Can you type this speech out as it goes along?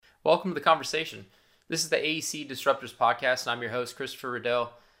Welcome to the conversation. This is the AEC Disruptors Podcast, and I'm your host, Christopher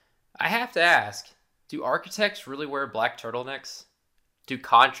Riddell. I have to ask, do architects really wear black turtlenecks? Do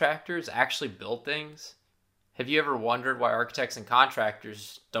contractors actually build things? Have you ever wondered why architects and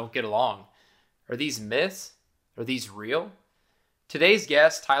contractors don't get along? Are these myths? Are these real? Today's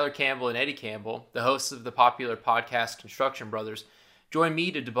guests, Tyler Campbell and Eddie Campbell, the hosts of the popular podcast Construction Brothers, join me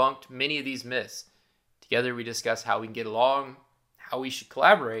to debunk many of these myths. Together we discuss how we can get along, how we should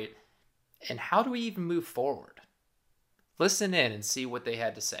collaborate, and how do we even move forward? Listen in and see what they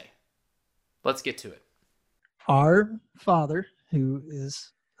had to say. Let's get to it. Our father, who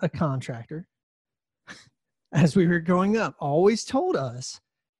is a contractor, as we were growing up, always told us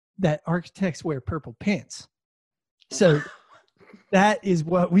that architects wear purple pants. So that is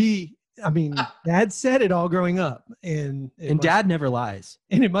what Dad said it all growing up. And Dad never lies.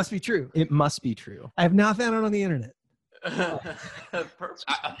 And it must be true. It must be true. I have not found it on the internet. No,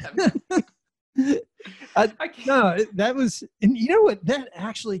 that was, and you know what? That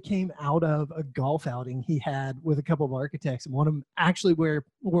actually came out of a golf outing he had with a couple of architects, and one of them actually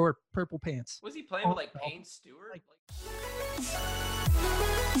wore purple pants. Was he playing with like Payne Stewart?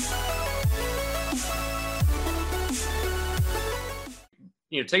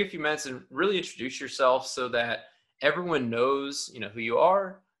 Take a few minutes and really introduce yourself so that everyone knows, who you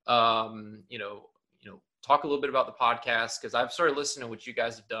are. Talk a little bit about the podcast, because I've started listening to what you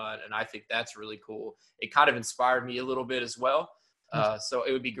guys have done, and I think that's really cool. It kind of inspired me a little bit as well. So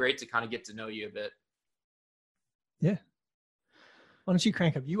it would be great to kind of get to know you a bit. Yeah. Why don't you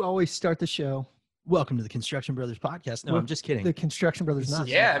crank up? You always start the show. Welcome to the Construction Brothers Podcast. No, I'm just kidding. The Construction Brothers. This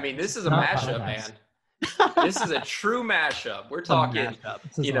is a mashup, man. This is a true mashup. We're talking,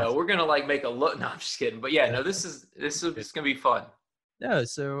 we're going to make a look. No, I'm just kidding. But this is going to be fun. No,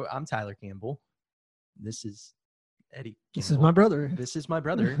 so I'm Tyler Campbell. This is Eddie Campbell. This is my brother. This is my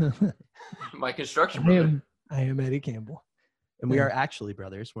brother. My construction brother. I am Eddie Campbell. And we are actually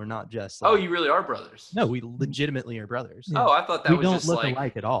brothers. We're not just you really are brothers? No, we legitimately are brothers. Yeah. Oh, I thought that we was don't just look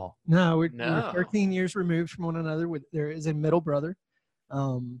alike at all. No, we're 13 years removed from one another. There is a middle brother.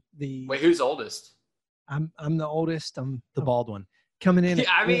 Wait, who's oldest? I'm the oldest. I'm the bald one. Coming in.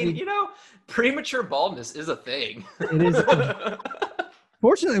 Yeah, premature baldness is a thing. It is.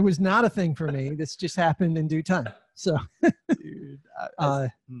 Fortunately, it was not a thing for me. This just happened in due time. So, dude,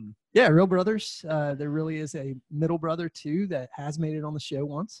 real brothers. There really is a middle brother too that has made it on the show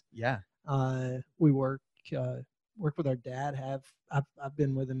once. Yeah. We work with our dad. I've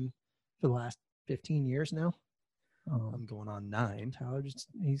been with him for the last 15 years now. I'm going on 9. Tyler,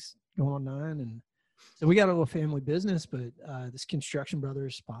 he's going on 9, and so we got a little family business. But this Construction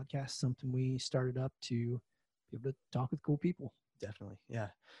Brothers podcast is something we started up to be able to talk with cool people. Definitely. Yeah.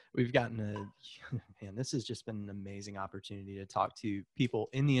 We've this has just been an amazing opportunity to talk to people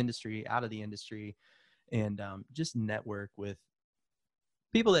in the industry, out of the industry, and just network with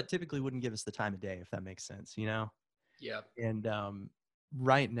people that typically wouldn't give us the time of day, if that makes sense, Yeah. And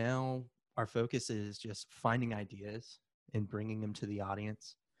right now, our focus is just finding ideas and bringing them to the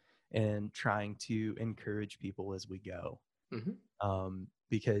audience and trying to encourage people as we go. Mm-hmm.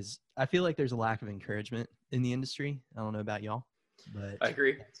 Because I feel like there's a lack of encouragement in the industry. I don't know about y'all. But I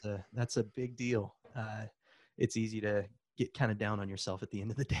agree. That's a big deal. It's easy to get kind of down on yourself at the end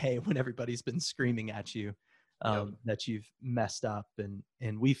of the day when everybody's been screaming at you that you've messed up.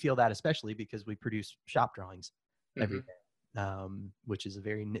 And we feel that especially because we produce shop drawings every day, which is a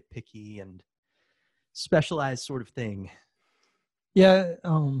very nitpicky and specialized sort of thing. Yeah,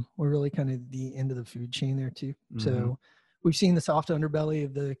 we're really kind of the end of the food chain there too. Mm-hmm. So we've seen the soft underbelly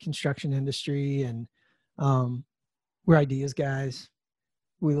of the construction industry, and we're ideas guys.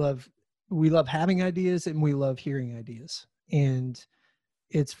 We love having ideas, and we love hearing ideas. And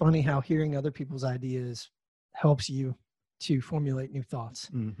it's funny how hearing other people's ideas helps you to formulate new thoughts.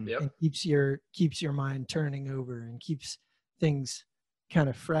 Mm-hmm. Yep. And keeps your mind turning over and keeps things kind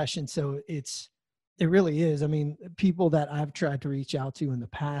of fresh. And so it really is. I mean, people that I've tried to reach out to in the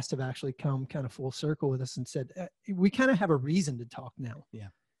past have actually come kind of full circle with us and said, we kind of have a reason to talk now. Yeah.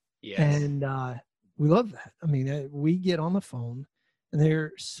 Yes. And we love that. I mean, we get on the phone, and there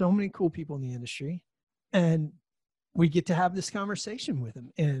are so many cool people in the industry, and we get to have this conversation with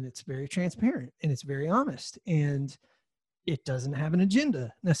them, and it's very transparent and it's very honest, and it doesn't have an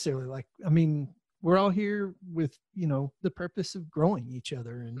agenda necessarily. We're all here with, the purpose of growing each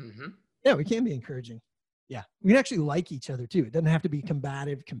other, and we can be encouraging. Yeah. We can actually like each other too. It doesn't have to be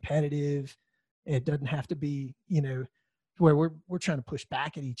combative, competitive. It doesn't have to be, where we're trying to push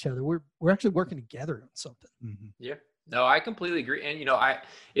back at each other. We're actually working together on something. Mm-hmm. Yeah. No, I completely agree. And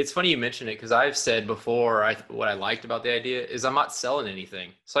it's funny you mention it because I've said before, what I liked about the idea is I'm not selling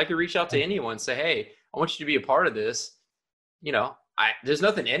anything. So I could reach out to anyone and say, hey, I want you to be a part of this. There's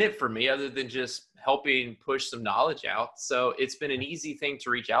nothing in it for me other than just helping push some knowledge out. So it's been an easy thing to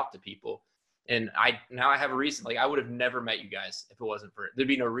reach out to people. And now I have a reason. Like, I would have never met you guys if it wasn't for it. There'd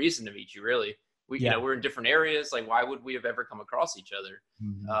be no reason to meet you, really. We're in different areas. Like, why would we have ever come across each other?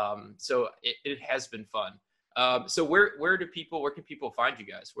 Mhm. So it has been fun. So where can people find you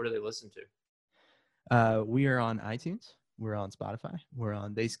guys? Where do they listen to? We are on iTunes. We're on Spotify. We're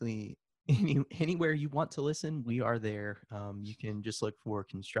on basically anywhere you want to listen. We are there. You can just look for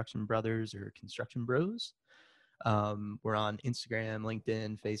Construction Brothers or Construction Bros. We're on Instagram,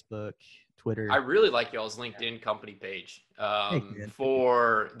 LinkedIn, Facebook, Twitter. I really like y'all's LinkedIn company page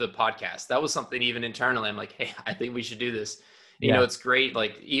for the podcast. That was something even internally. I'm like, hey, I think we should do this. It's great.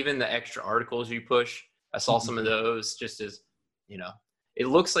 Like, even the extra articles you push, I saw some of those just as, it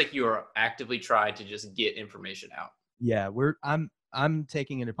looks like you are actively trying to just get information out. Yeah, I'm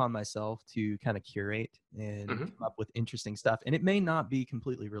taking it upon myself to kind of curate and come up with interesting stuff. And it may not be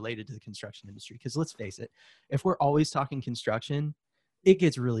completely related to the construction industry, because let's face it, if we're always talking construction, it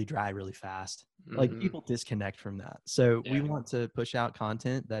gets really dry really fast. Like, people disconnect from that. So we want to push out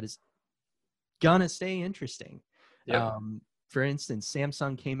content that is gonna stay interesting. Yep. For instance,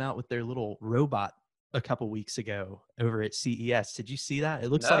 Samsung came out with their little robot a couple weeks ago over at CES. Did you see that? It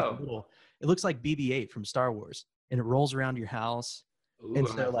looks like BB-8 from Star Wars, and it rolls around your house. Ooh, and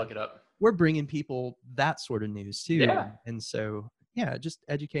I'm gonna look it up. We're bringing people that sort of news too. Yeah. And so, just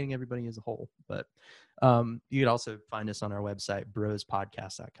educating everybody as a whole. But you could also find us on our website,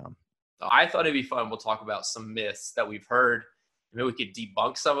 brospodcast.com. I thought it'd be fun. We'll talk about some myths that we've heard. Maybe we could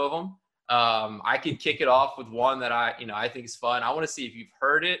debunk some of them. I could kick it off with one that I think is fun. I want to see if you've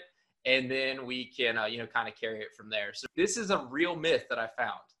heard it, and then we can, kind of carry it from there. So this is a real myth that I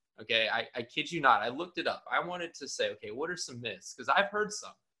found. Okay. I kid you not. I looked it up. I wanted to say, okay, what are some myths? Because I've heard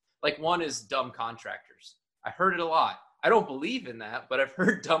some. Like, one is dumb contractors. I heard it a lot. I don't believe in that, but I've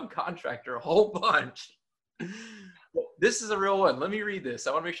heard dumb contractor a whole bunch. This is a real one. Let me read this.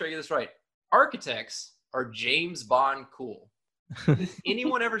 I want to make sure I get this right. Architects are James Bond cool. Has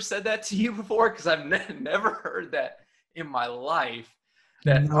anyone ever said that to you before? Because I've never heard that in my life.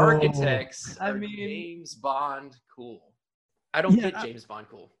 That architects are James Bond cool. I don't get James Bond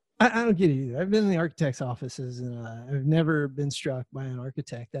cool. I don't get it either. I've been in the architect's offices, and I've never been struck by an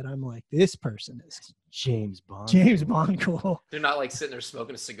architect that I'm like, this person is James Bond. James Bond cool. They're not like sitting there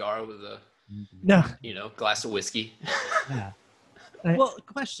smoking a cigar with a glass of whiskey. Yeah. Well,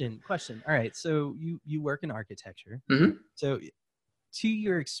 question. All right. So you work in architecture. Mm-hmm. So with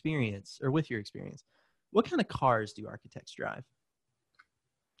your experience, what kind of cars do architects drive?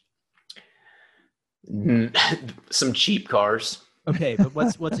 Some cheap cars. Okay, but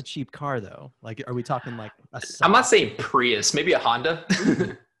what's a cheap car though? Like, are we talking like a I'm not saying Prius, maybe a Honda.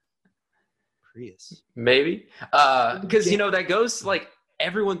 Prius. Maybe. Because that goes like,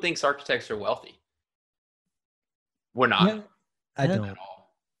 everyone thinks architects are wealthy. We're not. Yeah, I don't at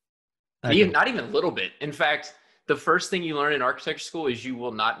all. Not even a little bit. In fact, the first thing you learn in architecture school is you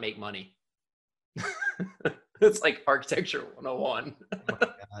will not make money. It's like architecture 101. Oh my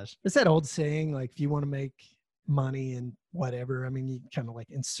gosh. It's that old saying, like, if you want to make money and whatever, I mean, you kind of like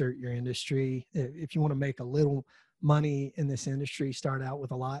insert your industry. If you want to make a little money in this industry, start out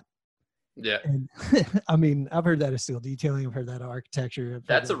with a lot. Yeah. And I mean, I've heard that of steel detailing. I've heard that of architecture.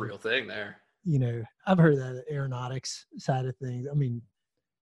 That's a real thing there. I've heard that of aeronautics side of things. I mean,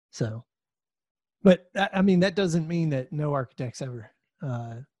 but I mean, that doesn't mean that no architects ever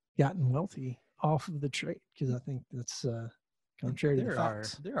gotten wealthy off of the trade, because I think that's contrary to the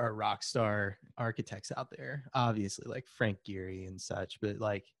facts. There are rock star architects out there, obviously, like Frank Gehry and such, but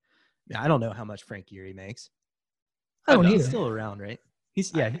like, I don't know how much Frank Gehry makes. I don't either. He's still around, right? He's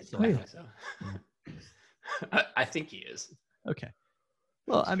still I think so. I think he is. Okay.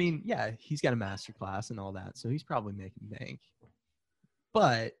 Well, I mean, yeah, he's got a master class and all that, so he's probably making bank.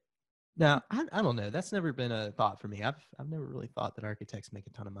 But now, I don't know. That's never been a thought for me. I've never really thought that architects make a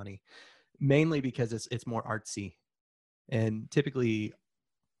ton of money, mainly because it's more artsy, and typically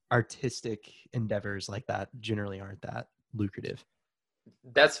artistic endeavors like that generally aren't that lucrative.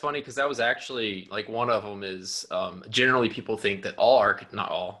 That's funny, because that was actually like, one of them is generally people think that a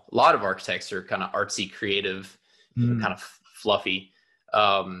lot of architects are kind of artsy, creative, kind of fluffy.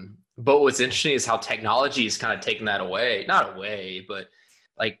 But what's interesting is how technology is kind of taking that away. Not away, but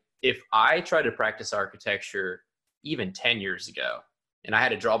like, if I tried to practice architecture even 10 years ago and I had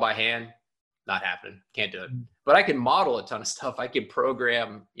to draw by hand, not happening. Can't do it. But I can model a ton of stuff. I can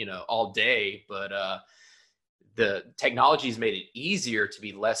program, all day, but the technology's made it easier to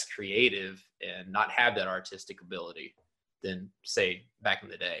be less creative and not have that artistic ability than, say, back in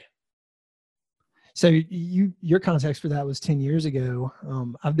the day. So your context for that was 10 years ago.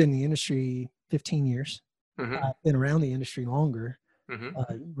 I've been in the industry 15 years. Mm-hmm. I've been around the industry longer.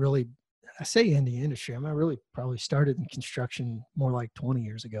 Mm-hmm. Really, I say in the industry, I really probably started in construction more like 20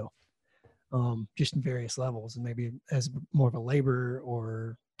 years ago, just in various levels, and maybe as more of a laborer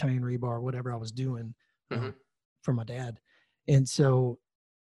or tying rebar, whatever I was doing for my dad. And so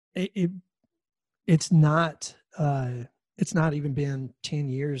it's not even been 10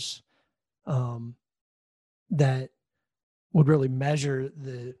 years that would really measure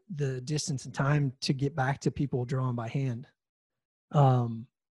the distance and time to get back to people drawing by hand.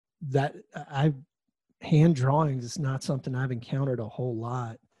 Hand drawings is not something I've encountered a whole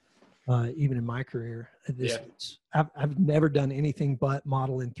lot, even in my career. I've never done anything but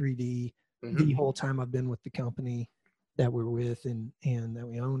model in 3D the whole time I've been with the company that we're with and that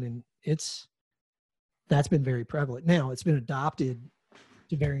we own. And that's been very prevalent. Now it's been adopted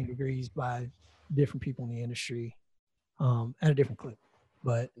to varying degrees by different people in the industry at a different clip.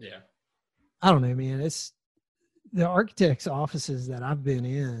 But I don't know, man. It's the architects' offices that I've been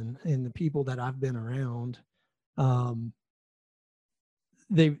in and the people that I've been around.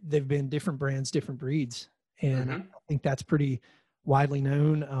 They've been different brands, different breeds, and I think that's pretty widely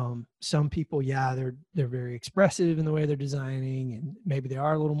known. Some people, they're very expressive in the way they're designing, and maybe they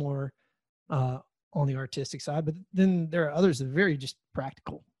are a little more on the artistic side. But then there are others that are very just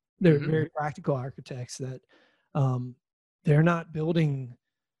practical. They're very practical architects that they're not building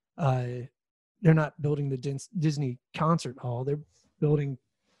the Disney concert hall. They're building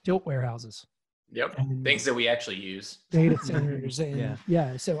tilt warehouses. Yep. Things that we actually use. Data centers. And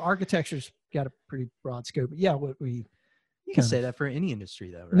so architecture's got a pretty broad scope. But you can say that for any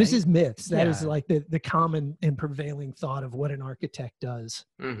industry though, right? This is myths. That is like the common and prevailing thought of what an architect does.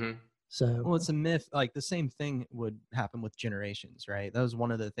 So, well, it's a myth. Like the same thing would happen with generations, right? That was one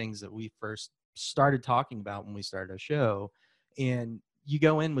of the things that we first started talking about when we started a show. And you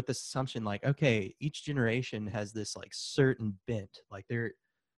go in with this assumption like, okay, each generation has this like certain bent, like they're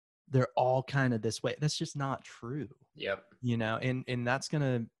all kind of this way. That's just not true. Yep. And that's going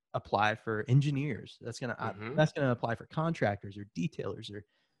to apply for engineers. That's going to apply for contractors or detailers or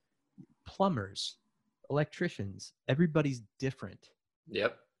plumbers, electricians. Everybody's different.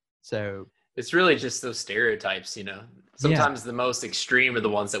 Yep. So it's really just those stereotypes, Sometimes the most extreme are the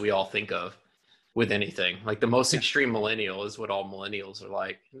ones that we all think of with anything. Like the most extreme millennial is what all millennials are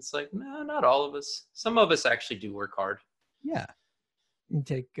like. It's like, no, not all of us. Some of us actually do work hard. Yeah. And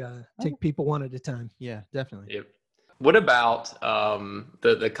take people one at a time. Yeah, definitely. Yep. What about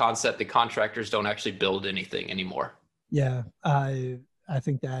the concept that contractors don't actually build anything anymore? Yeah, I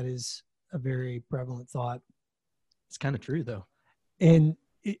think that is a very prevalent thought. It's kind of true though. And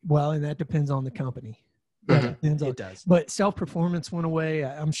that depends on the company. It does. But self-performance went away.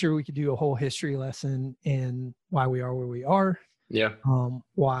 I'm sure we could do a whole history lesson in why we are where we are. Yeah.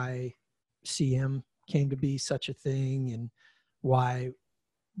 Why CM came to be such a thing and why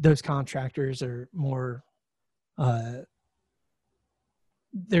those contractors are more, they're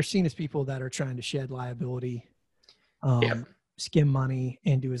seen as people that are trying to shed liability, skim money,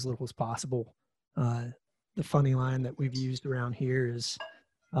 and do as little as possible. The funny line that we've used around here is,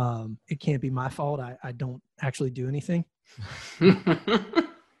 it can't be my fault. I don't actually do anything.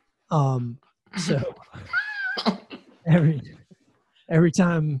 So every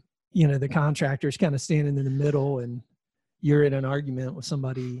time, the contractor's kind of standing in the middle and you're in an argument with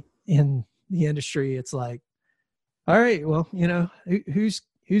somebody in the industry, it's like, all right, well, who's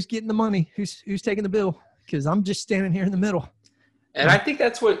getting the money? Who's taking the bill? Because I'm just standing here in the middle. And I think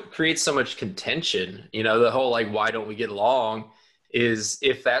that's what creates so much contention. The whole like, why don't we get along? Is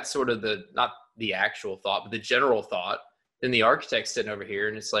if that's sort of not the actual thought, but the general thought, then the architect's sitting over here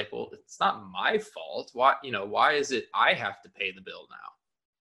and it's like, well, it's not my fault. Why is it I have to pay the bill now?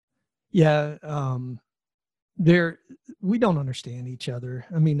 Yeah. We don't understand each other.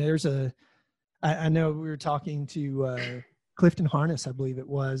 I mean, I know we were talking to Clifton Harness, I believe it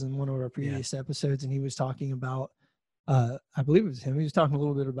was, in one of our previous episodes, and he was talking about, I believe it was him. He was talking a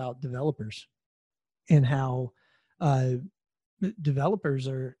little bit about developers and how developers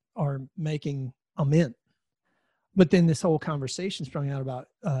are making a mint. But then this whole conversation sprung out about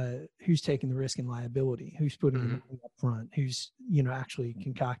who's taking the risk and liability, who's putting the money up front, who's actually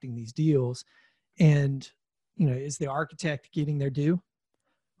concocting these deals, and is the architect getting their due?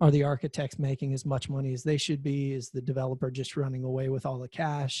 Are the architects making as much money as they should be? Is the developer just running away with all the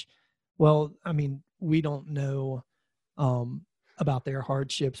cash? Well, I mean, we don't know about their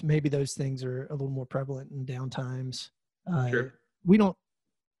hardships. Maybe those things are a little more prevalent in downtimes. Sure. We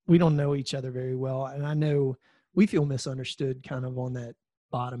don't know each other very well. And I know we feel misunderstood kind of on that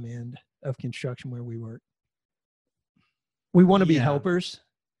bottom end of construction where we work. We want to be helpers,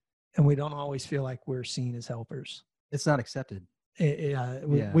 and we don't always feel like we're seen as helpers. It's not accepted.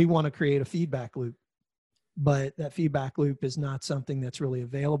 We want to create a feedback loop, but that feedback loop is not something that's really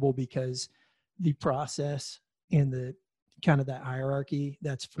available because the process and the kind of that hierarchy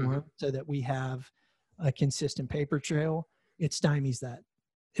that's formed so that we have a consistent paper trail, it stymies that.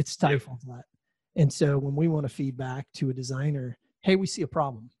 It stifles that. And so when we want to feed back to a designer, hey, we see a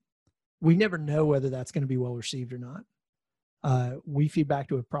problem. We never know whether that's going to be well received or not. We feed back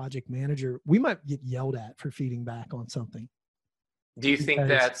to a project manager. We might get yelled at for feeding back on something. Do you think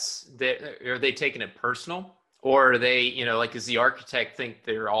are they taking it personal, or are they, you know, like, does the architect think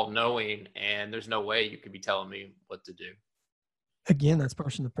they're all knowing and there's no way you could be telling me what to do? Again, that's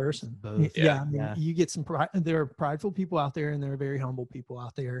person to person. Both. Yeah. I mean, you get some pride. There are prideful people out there, and there are very humble people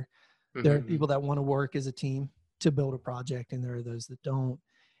out there. There are people that want to work as a team to build a project, and there are those that don't.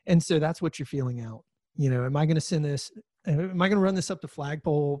 And so that's what you're feeling out. You know, am I going to send this? Am I going to run this up to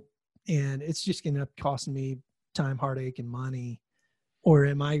flagpole, and it's just going to cost me time, heartache, and money? Or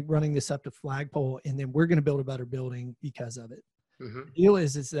am I running this up to flagpole, and then we're going to build a better building because of it? The deal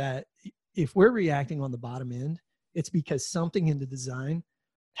is that if we're reacting on the bottom end, it's because something in the design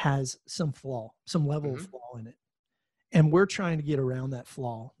has some flaw, some level of flaw in it. And we're trying to get around that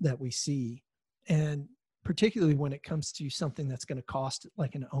flaw that we see. And particularly when it comes to something that's going to cost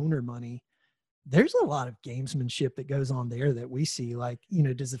like an owner money, there's a lot of gamesmanship that goes on there that we see. Like, you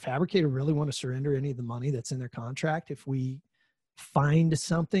know, does the fabricator really want to surrender any of the money that's in their contract if we find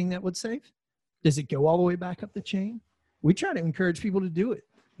something that would save? Does it go all the way back up the chain? We try to encourage people to do it.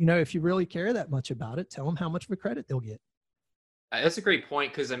 You know, if you really care that much about it, tell them how much of a credit they'll get. That's a great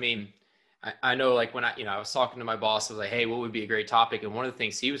point. Cause I mean, I know, like, when I was talking to my boss, I was like, hey, what would be a great topic? And one of the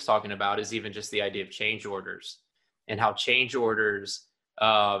things he was talking about is even just the idea of change orders, and how change orders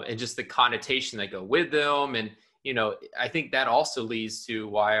and just the connotation that go with them. And, you know, I think that also leads to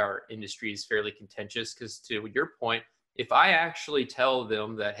why our industry is fairly contentious. Because to your point, if I actually tell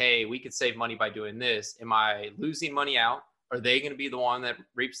them that, hey, we could save money by doing this, am I losing money out? Are they going to be the one that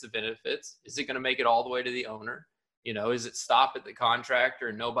reaps the benefits? Is it going to make it all the way to the owner? You know, is it stop at the contractor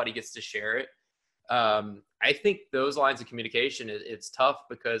and nobody gets to share it? I think those lines of communication, it's tough,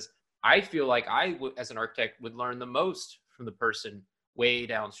 because I feel like as an architect, would learn the most from the person way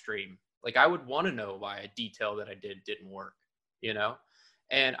downstream. Like, I would want to know why a detail that I didn't work, you know?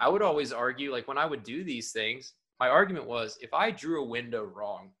 And I would always argue, like, when I would do these things, my argument was, if I drew a window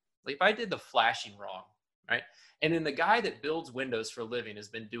wrong, like if I did the flashing wrong, right? And then the guy that builds windows for a living has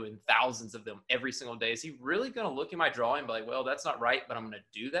been doing thousands of them every single day. Is he really going to look at my drawing and be like, well, that's not right, but I'm going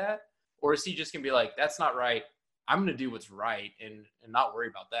to do that? Or is he just going to be like, that's not right, I'm going to do what's right and not worry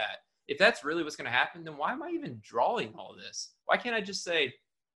about that? If that's really what's going to happen, then why am I even drawing all this? Why can't I just say,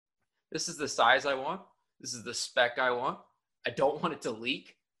 this is the size I want, this is the spec I want, I don't want it to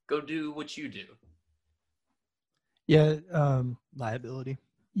leak, go do what you do? Yeah. Liability.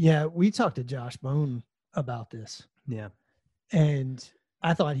 Yeah. We talked to Josh Bone about this. Yeah. And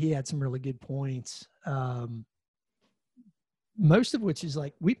I thought he had some really good points. Most of which is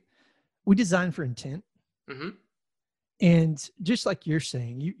like, we design for intent. And just like you're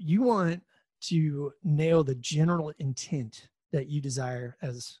saying, you want to nail the general intent that you desire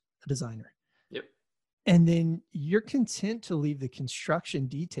as a designer. Yep. And then you're content to leave the construction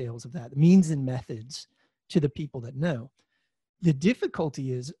details of that, the means and methods, to the people that know. The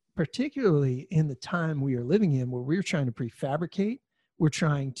difficulty is, particularly in the time we are living in, where we're trying to prefabricate, we're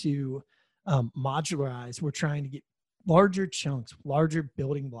trying to modularize, we're trying to get larger chunks, larger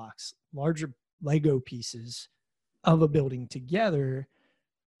building blocks, larger Lego pieces of a building together.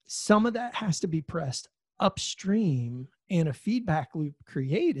 Some of that has to be pressed upstream and a feedback loop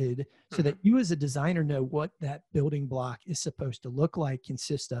created so that you as a designer know what that building block is supposed to look like,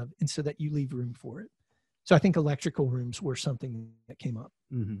 consist of, and so that you leave room for it. So I think electrical rooms were something that came up.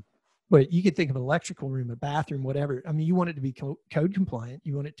 But you could think of an electrical room, a bathroom, whatever. I mean, you want it to be code compliant.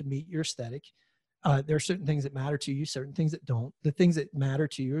 You want it to meet your aesthetic. There are certain things that matter to you, certain things that don't. The things that matter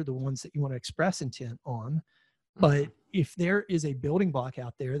to you are the ones that you want to express intent on. But if there is a building block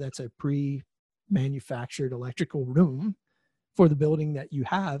out there that's a pre-manufactured electrical room for the building that you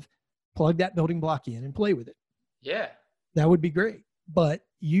have, plug that building block in and play with it. Yeah. That would be great. But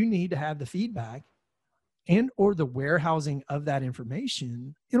you need to have the feedback and or the warehousing of that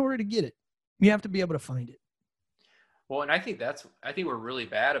information in order to get it. You have to be able to find it. Well, and I think we're really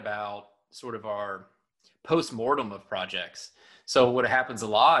bad about sort of our post-mortem of projects. So what happens a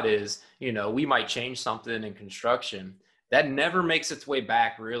lot is, we might change something in construction that never makes its way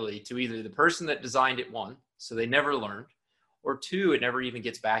back really to either the person that designed it, one, so they never learned, or two, it never even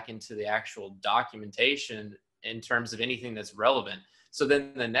gets back into the actual documentation in terms of anything that's relevant. So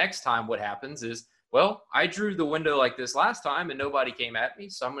then the next time what happens is, well, I drew the window like this last time and nobody came at me,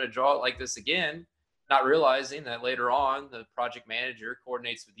 so I'm going to draw it like this again, not realizing that later on the project manager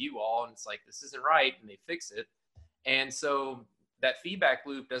coordinates with you all and it's like, this isn't right, and they fix it. And so that feedback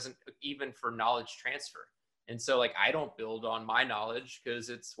loop doesn't even for knowledge transfer. And so like, I don't build on my knowledge because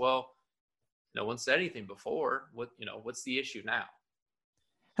it's, well, no one said anything before. What's the issue now?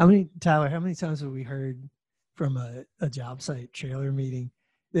 Tyler, how many times have we heard from a job site trailer meeting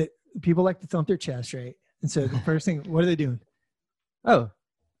that people like to thump their chest, right? And so the first thing, what are they doing? Oh,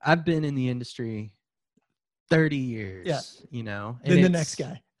 I've been in the industry 30 years, and then the next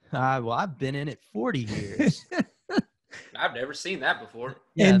guy. Well, I've been in it 40 years. I've never seen that before.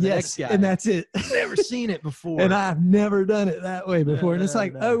 Yeah, and yes, and that's it. Never seen it before. And I've never done it that way before. And it's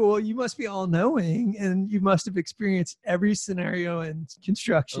like, oh, well, you must be all knowing and you must have experienced every scenario in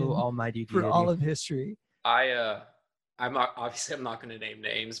construction almighty for all of history. I'm not going to name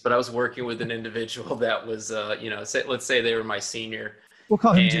names, but I was working with an individual that was, let's say they were my senior. We'll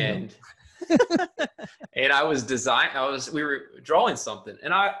call him Jim. And we were drawing something,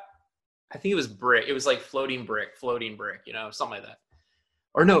 and I think it was brick. It was like floating brick, something like that.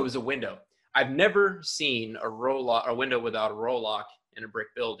 Or no, it was a window. I've never seen a window without a roll lock in a brick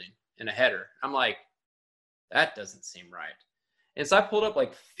building in a header. I'm like, that doesn't seem right. And so I pulled up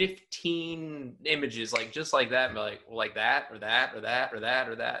like 15 images, like just like that, and be like, well, like that, or that, or that, or that,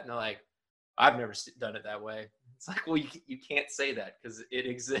 or that. And they're like, I've never done it that way. It's like, well, you can't say that because it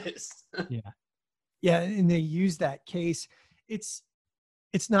exists. Yeah. And they use that case.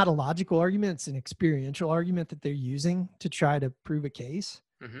 It's not a logical argument. It's an experiential argument that they're using to try to prove a case.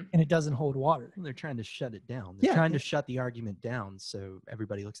 Mm-hmm. And it doesn't hold water. They're trying to shut it down. They're trying to shut the argument down. So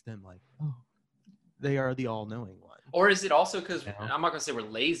everybody looks at them like, oh, they are the all-knowing one. Or is it also because, I'm not going to say we're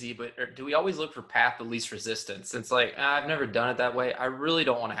lazy, but do we always look for path of least resistance? It's like, I've never done it that way. I really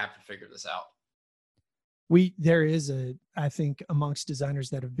don't want to have to figure this out. There is I think amongst designers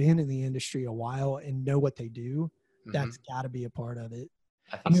that have been in the industry a while and know what they do, that's got to be a part of it.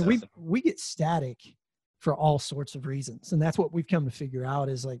 I mean, we get static for all sorts of reasons. And that's what we've come to figure out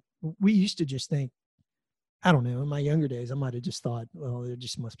is like, we used to just think, I don't know, in my younger days, I might've just thought, well, it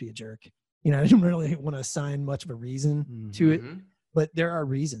just must be a jerk. I didn't really want to assign much of a reason to it, but there are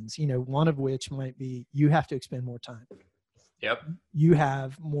reasons, one of which might be you have to expend more time. Yep. You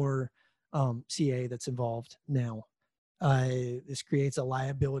have more CA that's involved now. This creates a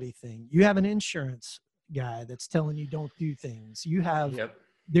liability thing. You have an insurance guy that's telling you don't do things. You have,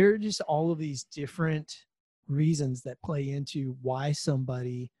 there are just all of these different reasons that play into why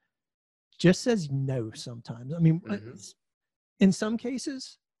somebody just says no sometimes. I mean, in some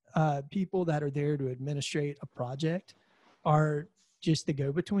cases, people that are there to administrate a project are just the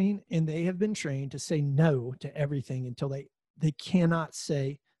go-between, and they have been trained to say no to everything until they cannot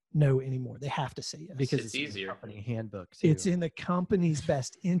say no anymore. They have to say yes. Because it's easier. In the company handbook too. It's in the company's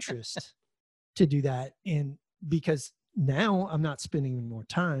best interest to do that. And because now I'm not spending more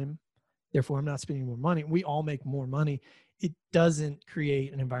time, therefore I'm not spending more money. We all make more money. It doesn't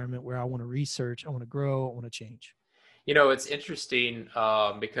create an environment where I want to research, I want to grow, I want to change. It's interesting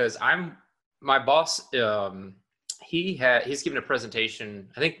because my boss, he's giving a presentation,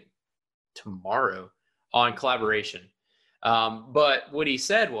 I think tomorrow, on collaboration. But what he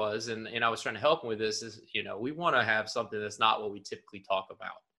said was, and I was trying to help him with this is, we want to have something that's not what we typically talk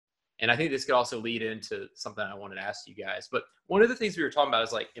about. And I think this could also lead into something I wanted to ask you guys. But one of the things we were talking about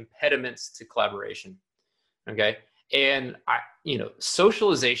is like impediments to collaboration. Okay. And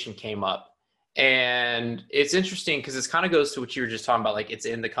socialization came up. And it's interesting because this kind of goes to what you were just talking about, like it's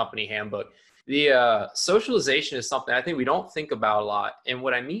in the company handbook. The socialization is something I think we don't think about a lot. And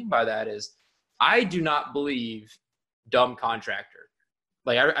what I mean by that is I do not believe dumb contractor.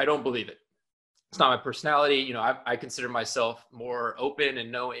 Like I don't believe it. It's not my personality. I consider myself more open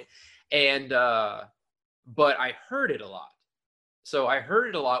and knowing. And but I heard it a lot. So I heard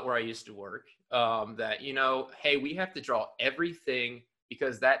it a lot where I used to work that, hey, we have to draw everything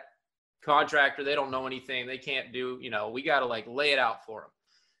because that contractor, they don't know anything, they can't do, we got to like lay it out for them.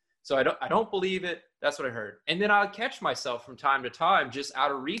 So I don't believe it. That's what I heard. And then I'll catch myself from time to time just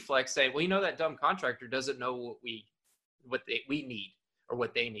out of reflex saying, well, that dumb contractor doesn't know what we need or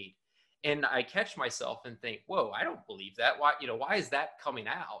what they need. And I catch myself and think, whoa, I don't believe that. Why is that coming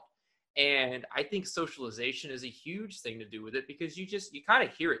out? And I think socialization is a huge thing to do with it because you kind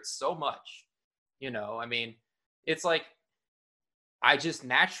of hear it so much. I mean, it's like, I just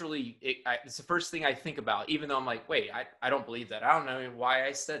naturally, it's the first thing I think about, even though I'm like, wait, I don't believe that. I don't know why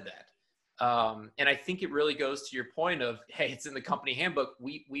I said that. And I think it really goes to your point of, hey, it's in the company handbook.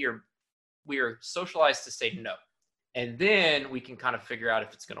 We are socialized to say no. And then we can kind of figure out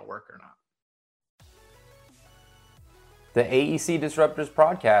if it's going to work or not. The AEC Disruptors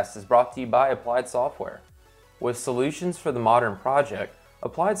podcast is brought to you by Applied Software. With solutions for the modern project,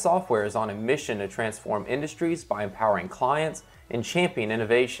 Applied Software is on a mission to transform industries by empowering clients and champion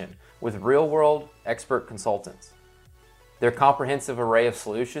innovation with real-world expert consultants. Their comprehensive array of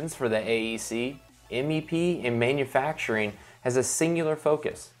solutions for the AEC, MEP, and manufacturing has a singular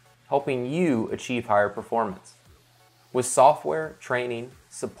focus, helping you achieve higher performance. With software, training,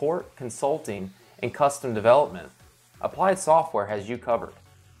 support, consulting, and custom development, Applied Software has you covered.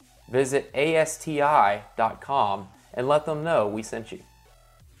 Visit ASTI.com and let them know we sent you.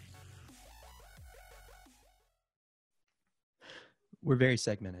 We're very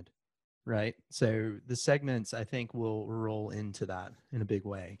segmented, right? So the segments, I think, will roll into that in a big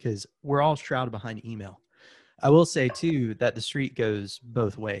way because we're all shrouded behind email. I will say, too, that the street goes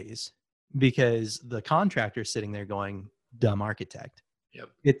both ways because the contractor sitting there going, dumb architect. Yep.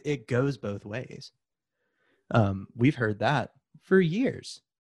 It goes both ways. We've heard that for years,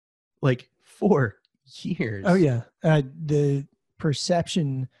 like 4 years. Oh, yeah. The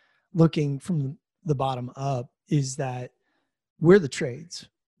perception looking from the bottom up is that we're the trades.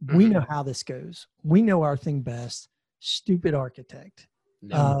 We know how this goes. We know our thing best. Stupid architect.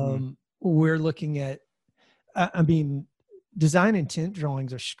 We're looking at, design intent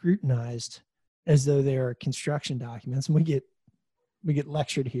drawings are scrutinized as though they are construction documents. And we get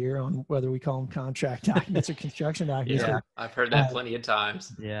lectured here on whether we call them contract documents or construction documents. Yeah, I've heard that plenty of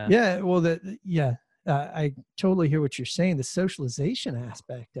times. Yeah. Well, I totally hear what you're saying. The socialization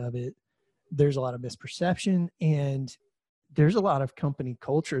aspect of it, there's a lot of misperception, and there's a lot of company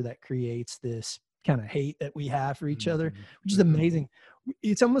culture that creates this kind of hate that we have for each other, which is amazing.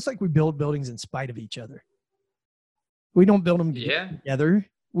 It's almost like we build buildings in spite of each other. We don't build them together.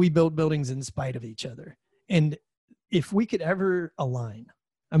 We build buildings in spite of each other. And if we could ever align,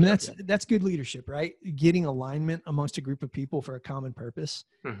 that's good leadership, right? Getting alignment amongst a group of people for a common purpose.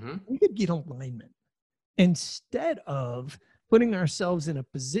 We could get alignment instead of putting ourselves in a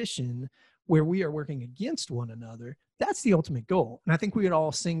position where we are working against one another. That's the ultimate goal. And I think we would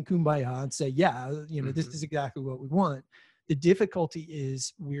all sing Kumbaya and say, this is exactly what we want. The difficulty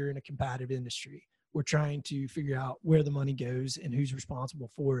is we're in a competitive industry. We're trying to figure out where the money goes and who's responsible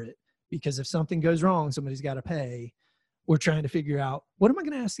for it. Because if something goes wrong, somebody's got to pay. We're trying to figure out, what am I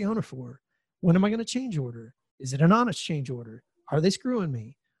going to ask the owner for? When am I going to change order? Is it an honest change order? Are they screwing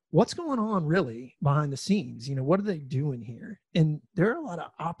me? What's going on really behind the scenes? What are they doing here? And there are a lot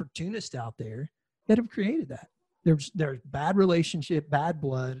of opportunists out there that have created that. There's bad relationship, bad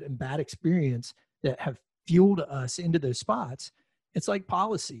blood, and bad experience that have fueled us into those spots. It's like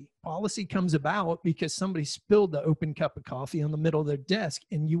policy. Policy comes about because somebody spilled the open cup of coffee on the middle of their desk,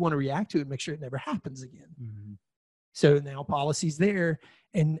 and you want to react to it and make sure it never happens again. So now policy's there,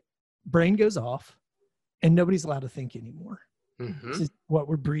 and brain goes off, and nobody's allowed to think anymore. This is what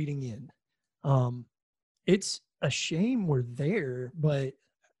we're breeding in. It's a shame we're there, but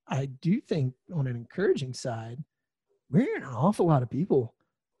I do think on an encouraging side, we're an awful lot of people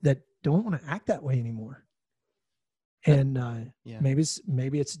that don't want to act that way anymore. And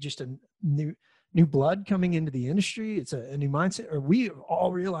maybe it's just a new blood coming into the industry. It's a new mindset, or we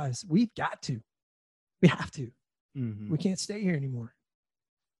all realize we have to. We can't stay here anymore.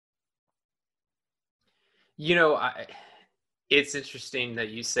 It's interesting that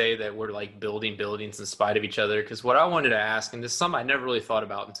you say that we're like building buildings in spite of each other, because what I wanted to ask, and this is something I never really thought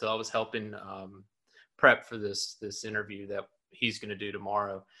about until I was helping prep for this interview that he's going to do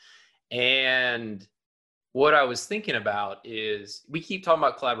tomorrow. And what I was thinking about is, we keep talking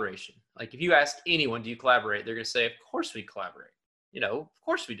about collaboration. Like, if you ask anyone, do you collaborate? They're going to say, of course we collaborate. Of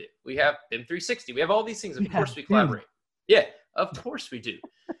course we do. We have BIM 360. We have all these things. Of course we collaborate. Yeah, of course we do.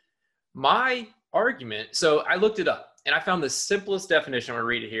 My argument, so I looked it up and I found the simplest definition. I'm going to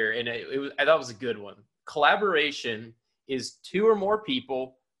read it here. And I thought it was a good one. Collaboration is two or more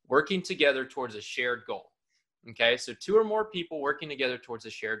people working together towards a shared goal. Okay, so two or more people working together towards a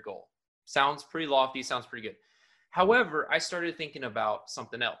shared goal. Sounds pretty lofty, sounds pretty good. However, I started thinking about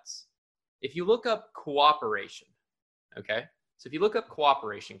something else. If you look up cooperation, okay? So if you look up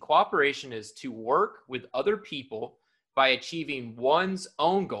cooperation is to work with other people by achieving one's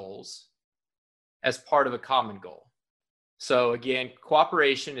own goals as part of a common goal. So again,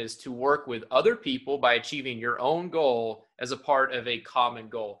 cooperation is to work with other people by achieving your own goal as a part of a common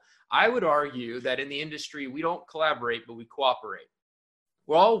goal. I would argue that in the industry, we don't collaborate, but we cooperate.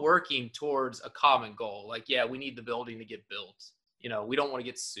 We're all working towards a common goal. Like, yeah, we need the building to get built. You know, we don't want to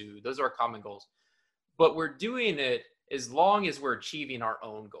get sued. Those are our common goals. But we're doing it as long as we're achieving our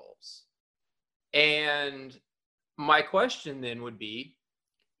own goals. And my question then would be,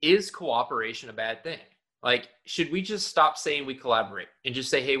 is cooperation a bad thing? Like, should we just stop saying we collaborate and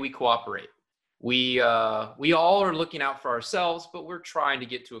just say, hey, we cooperate? We all are looking out for ourselves, but we're trying to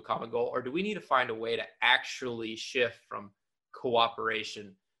get to a common goal. Or do we need to find a way to actually shift from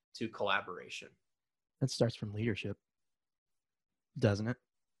cooperation to collaboration? That starts from leadership, doesn't it?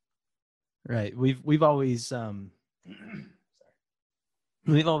 Right. We've always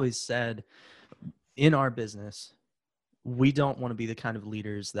we've always said in our business, we don't want to be the kind of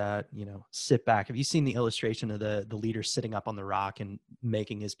leaders that, you know, sit back. Have you seen the illustration of the leader sitting up on the rock and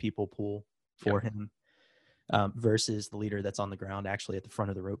making his people pull for him, versus the leader that's on the ground actually at the front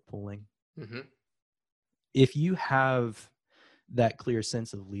of the rope pulling? Mm-hmm. If you have that clear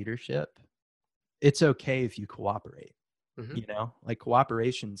sense of leadership, it's okay if you cooperate. Mm-hmm. You know, like,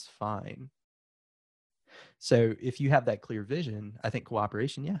 cooperation's fine. So if you have that clear vision, I think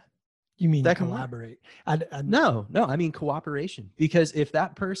cooperation, yeah. You mean that can collaborate? No, I mean cooperation. Because if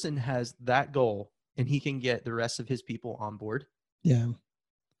that person has that goal and he can get the rest of his people on board. Yeah.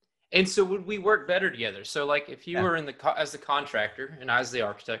 And so would we work better together? So like, if you were as the contractor and I as the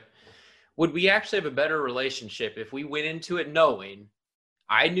architect, would we actually have a better relationship if we went into it knowing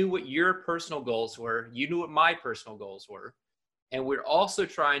I knew what your personal goals were, you knew what my personal goals were, and we're also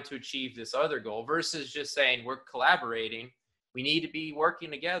trying to achieve this other goal, versus just saying we're collaborating, we need to be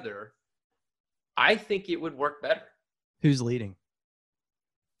working together? I think it would work better. Who's leading?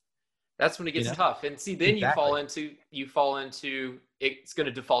 That's when it gets tough. And see, then Exactly. you fall into it's going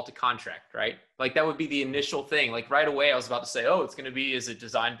to default to contract, right? Like, that would be the initial thing. Like, right away I was about to say, oh, it's going to be, is it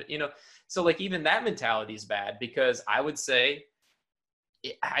designed, you know? So like, even that mentality is bad, because I would say,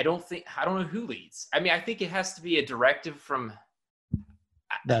 I don't know who leads. I mean, I think it has to be a directive from.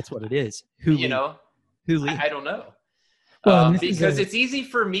 That's what it is. Who leads? Who leads? I don't know. Well, because it's easy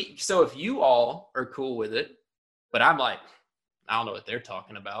for me. So if you all are cool with it, but I'm like, I don't know what they're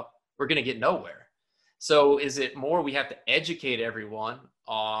talking about, we're going to get nowhere. So is it more we have to educate everyone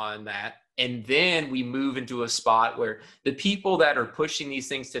on that, and then we move into a spot where the people that are pushing these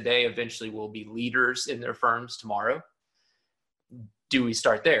things today eventually will be leaders in their firms tomorrow? Do we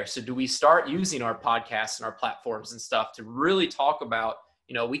start there? So do we start using our podcasts and our platforms and stuff to really talk about,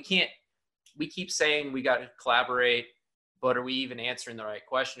 you know, we keep saying we got to collaborate, but are we even answering the right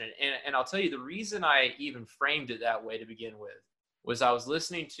question? And I'll tell you, the reason I even framed it that way to begin with was I was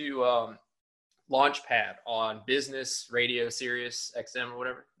listening to Launchpad on business radio, Sirius XM or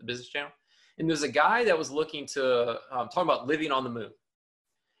whatever, the business channel. And there's a guy that was looking to talk about living on the moon.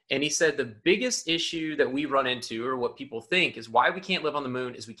 And he said the biggest issue that we run into, or what people think, is why we can't live on the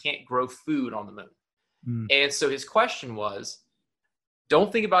moon is we can't grow food on the moon. And so his question was,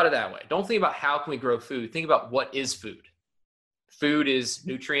 don't think about it that way. Don't think about how can we grow food. Think about what is food. Food is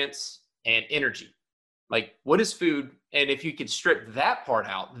nutrients and energy. Like, what is food? And if you could strip that part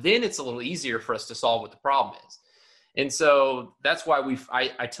out, then it's a little easier for us to solve what the problem is. And so that's why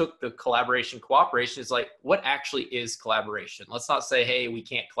I took the collaboration, cooperation is like, what actually is collaboration? Let's not say, hey, we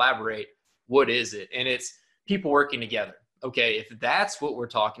can't collaborate. What is it? And it's people working together. Okay, if that's what we're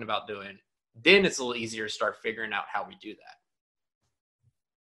talking about doing, then it's a little easier to start figuring out how we do that.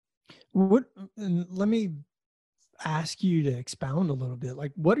 Let me ask you to expound a little bit.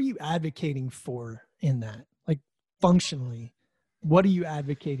 Like, what are you advocating for in that? Like, functionally, what are you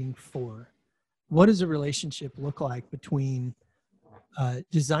advocating for? What does a relationship look like between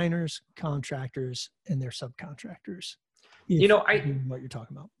designers, contractors, and their subcontractors? You know, what you're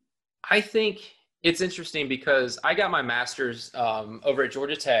talking about. I think it's interesting because I got my master's over at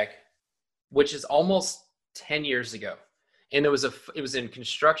Georgia Tech, which is almost 10 years ago. And it was in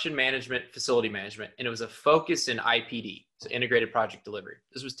construction management, facility management, and it was a focus in IPD, so integrated project delivery.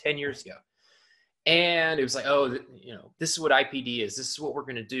 This was 10 years ago. And it was like, oh, you know, this is what IPD is. This is what we're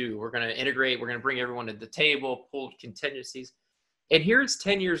going to do. We're going to integrate. We're going to bring everyone to the table, pull contingencies. And here it's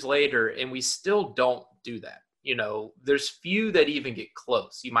 10 years later, and we still don't do that. You know, there's few that even get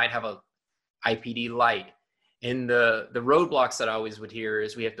close. You might have a IPD light. And the roadblocks that I always would hear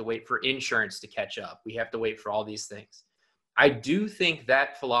is we have to wait for insurance to catch up. We have to wait for all these things. I do think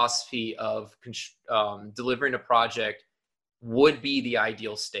that philosophy of delivering a project would be the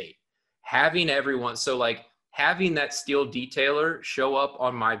ideal state. Having everyone, so like having that steel detailer show up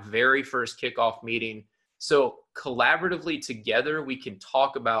on my very first kickoff meeting. So collaboratively together, we can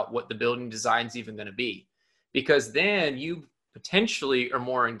talk about what the building design is even going to be, because then you potentially are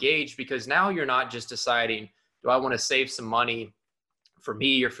more engaged, because now you're not just deciding, do I want to save some money for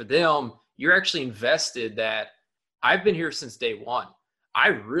me or for them? You're actually invested that I've been here since day one. I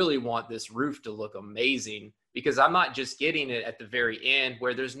really want this roof to look amazing, because I'm not just getting it at the very end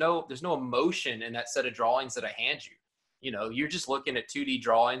where there's no emotion in that set of drawings that I hand you. You know, you're just looking at 2D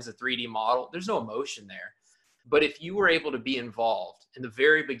drawings, a 3D model. There's no emotion there. But if you were able to be involved in the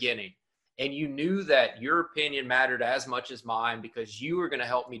very beginning, and you knew that your opinion mattered as much as mine, because you were going to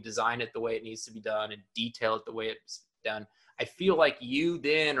help me design it the way it needs to be done and detail it the way it's done, I feel like you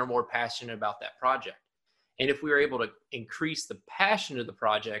then are more passionate about that project. And if we were able to increase the passion of the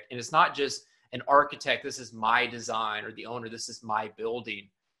project, and it's not just an architect, this is my design, or the owner, this is my building.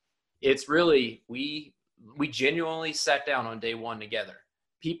 It's really, we genuinely sat down on day one together,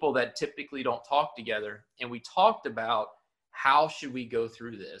 people that typically don't talk together. And we talked about how should we go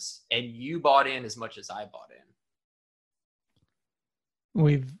through this? And you bought in as much as I bought in.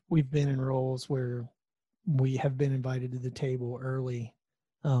 We've been in roles where we have been invited to the table early.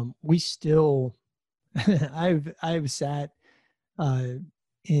 We still, I've sat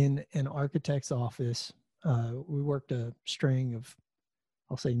in an architect's office. We worked a string of,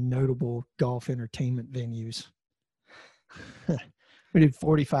 I'll say, notable golf entertainment venues. We did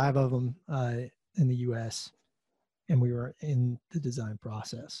 45 of them in the U.S., and we were in the design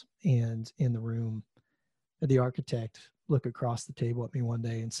process. And in the room, the architect looked across the table at me one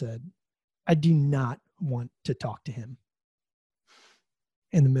day and said, I do not want to talk to him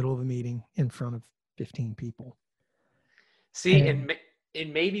in the middle of a meeting in front of 15 people. See, and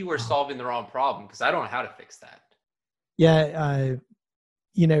maybe we're solving the wrong problem, because I don't know how to fix that. Yeah,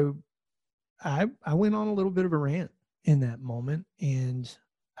 you know, I went on a little bit of a rant in that moment, and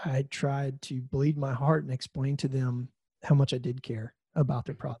I tried to bleed my heart and explain to them how much I did care about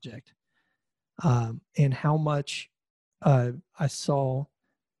their project, and how much I saw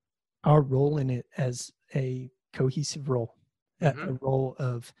our role in it as a cohesive role, a role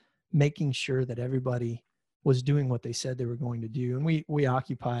of making sure that everybody was doing what they said they were going to do. And we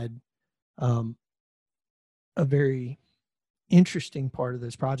occupied a very interesting part of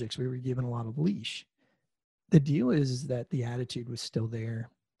those projects. We were given a lot of leash. The deal is that the attitude was still there.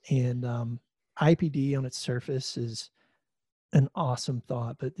 And IPD on its surface is an awesome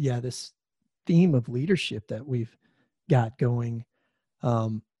thought. But yeah, this theme of leadership that we've got going,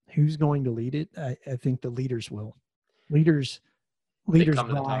 who's going to lead it? I think the leaders will. Leaders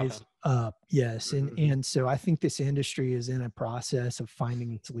rise up. Yes. And so I think this industry is in a process of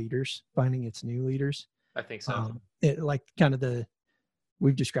finding its leaders, finding its new leaders. I think so.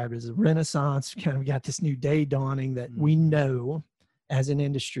 We've described it as a renaissance, kind of got this new day dawning that we know as an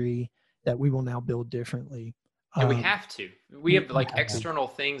industry that we will now build differently. And we have to. We have like external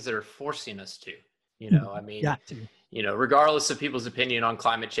things that are forcing us to, you know, I mean, you know, regardless of people's opinion on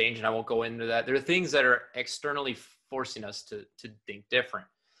climate change, and I won't go into that, there are things that are externally forcing us to think different.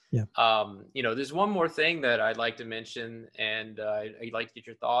 Yeah. You know, there's one more thing that I'd like to mention, and I'd like to get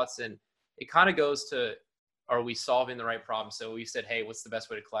your thoughts, and it kind of goes to, are we solving the right problem? So we said, hey, what's the best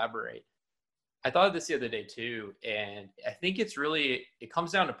way to collaborate? I thought of this the other day too, and I think it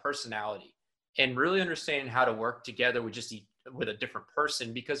comes down to personality and really understanding how to work together with a different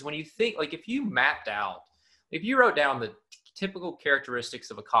person. Because when you think, like, if you wrote down the typical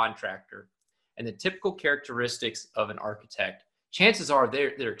characteristics of a contractor and the typical characteristics of an architect, chances are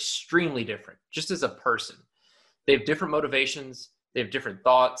they're extremely different just as a person. They have different motivations. They have different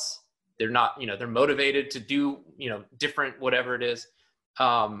thoughts. They're not, you know, they're motivated to do, you know, different, whatever it is.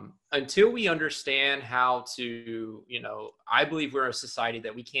 Until we understand how to, you know, I believe we're a society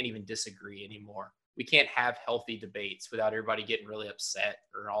that we can't even disagree anymore. We can't have healthy debates without everybody getting really upset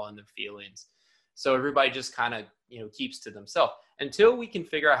or all in their feelings. So everybody just kind of, you know, keeps to themselves until we can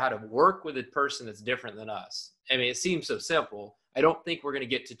figure out how to work with a person that's different than us. I mean, it seems so simple. I don't think we're going to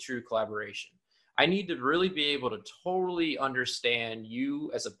get to true collaboration. I need to really be able to totally understand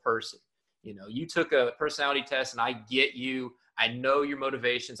you as a person. You know, you took a personality test and I get you. I know your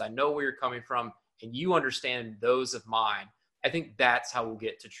motivations. I know where you're coming from, and you understand those of mine. I think that's how we'll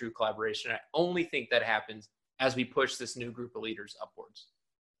get to true collaboration. I only think that happens as we push this new group of leaders upwards.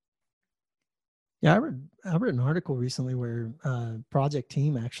 Yeah, I read an article recently where project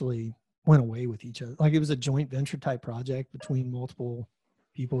team actually went away with each other. Like, it was a joint venture type project between multiple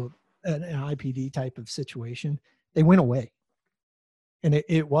people, an IPD type of situation. They went away. And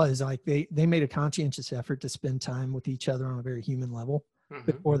it was like they made a conscientious effort to spend time with each other on a very human level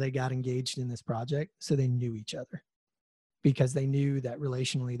before they got engaged in this project. So they knew each other because they knew that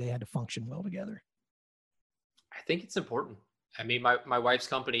relationally they had to function well together. I think it's important. I mean, my wife's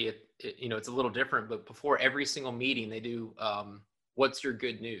company, it's a little different, but before every single meeting they do, what's your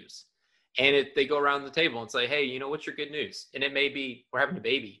good news? And they go around the table and say, hey, what's your good news? And it may be we're having a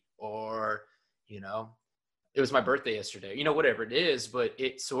baby, or, it was my birthday yesterday, whatever it is, but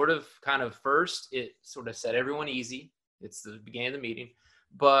it sort of it sort of set everyone easy. It's the beginning of the meeting,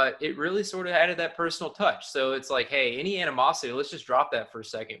 but it really sort of added that personal touch. So it's like, hey, any animosity, let's just drop that for a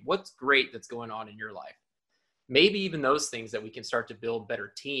second. What's great that's going on in your life? Maybe even those things that we can start to build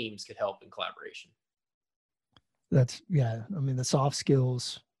better teams could help in collaboration. I mean, the soft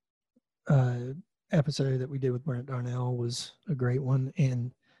skills episode that we did with Brent Darnell was a great one,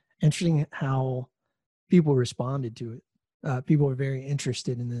 and interesting how people responded to it. People are very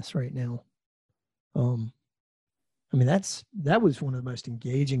interested in this right now. I mean, that was one of the most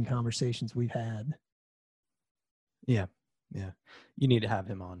engaging conversations we've had. Yeah. You need to have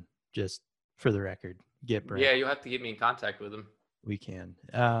him on, just for the record. Get Brent. Yeah, you'll have to get me in contact with him. We can.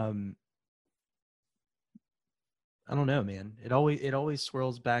 I don't know, man. It always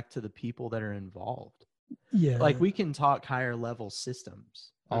swirls back to the people that are involved. Yeah. Like, we can talk higher level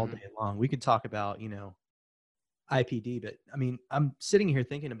systems all day long. We could talk about, IPD, but I mean, I'm sitting here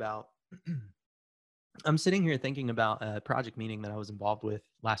thinking about a project meeting that I was involved with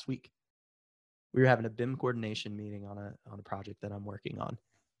last week. We were having a BIM coordination meeting on a project that I'm working on.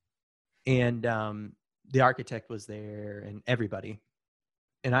 And the architect was there and everybody.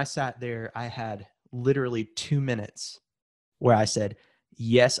 And I sat there, I had literally 2 minutes where I said,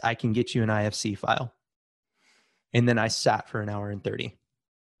 yes, I can get you an IFC file. And then I sat for 1 hour and 30.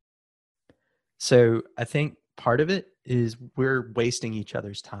 So I think part of it is we're wasting each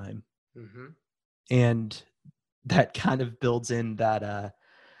other's time. Mm-hmm. And that kind of builds in that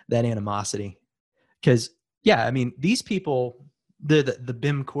animosity. Because, yeah, I mean, these people, the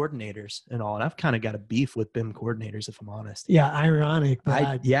BIM coordinators and all, and I've kind of got a beef with BIM coordinators, if I'm honest. Yeah, ironic. But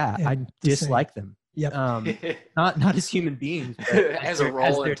I dislike them. Yep. Not as human beings, but as a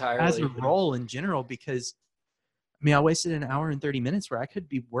role entirely. As a role in general, because I mean, I wasted 1 hour and 30 minutes where I could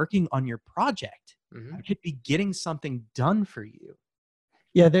be working on your project. Mm-hmm. I could be getting something done for you.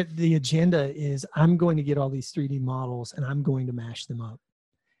 Yeah, the agenda is I'm going to get all these 3D models and I'm going to mash them up.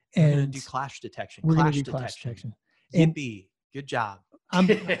 And we're going to do clash detection. We're going to do clash detection. Yippee. Good job. I'm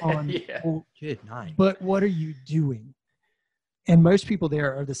on. Yeah. Well, good night. But what are you doing? And most people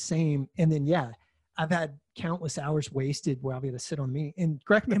there are the same. And then, yeah, I've had countless hours wasted where I'll be able to sit on me. And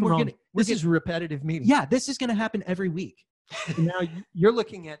correct me if I'm wrong, this is repetitive meetings. Yeah, this is going to happen every week. And now you're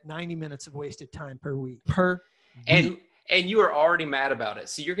looking at 90 minutes of wasted time per week. And you are already mad about it.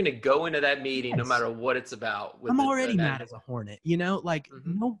 So you're going to go into that meeting no matter what it's about. I'm already mad as a hornet.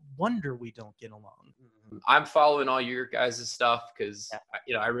 No wonder we don't get along. I'm following all your guys' stuff because,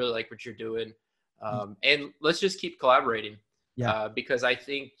 I really like what you're doing. And let's just keep collaborating. Yeah. Because I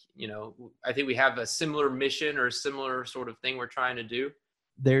think we have a similar mission or a similar sort of thing we're trying to do.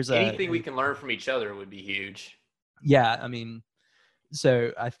 Anything we can learn from each other would be huge. Yeah. I mean,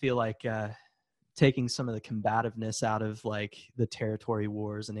 so I feel like taking some of the combativeness out of like the territory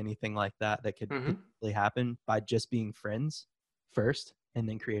wars and anything like that could potentially happen by just being friends first and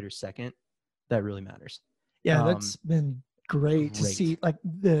then creators second, that really matters. Yeah, that's been great to see. Like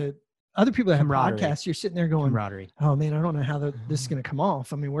the other people that have podcasts, you're sitting there going, oh man, I don't know how this is going to come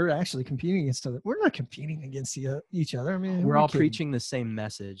off. I mean, we're actually competing against other. We're not competing against each other. I mean, we're all preaching the same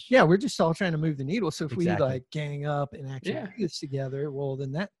message. Yeah, we're just all trying to move the needle. So if we like gang up and actually do this together, well,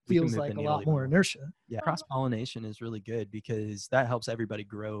 then that feels like a lot more inertia. Yeah, cross-pollination is really good because that helps everybody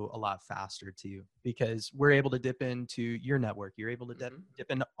grow a lot faster too. Because we're able to dip into your network. You're able to dip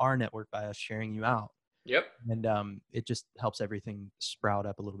into our network by us sharing you out. Yep. And it just helps everything sprout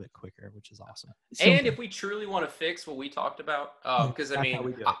up a little bit quicker, which is awesome. And if we truly want to fix what we talked about, because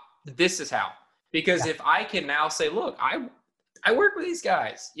this is how. Because if I can now say, look, I work with these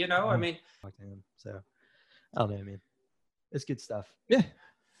guys, I mean. So, I don't know, man. It's good stuff. Yeah.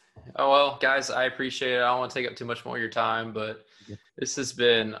 Oh, well, guys, I appreciate it. I don't want to take up too much more of your time, but this has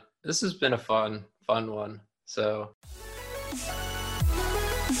been a fun one. So.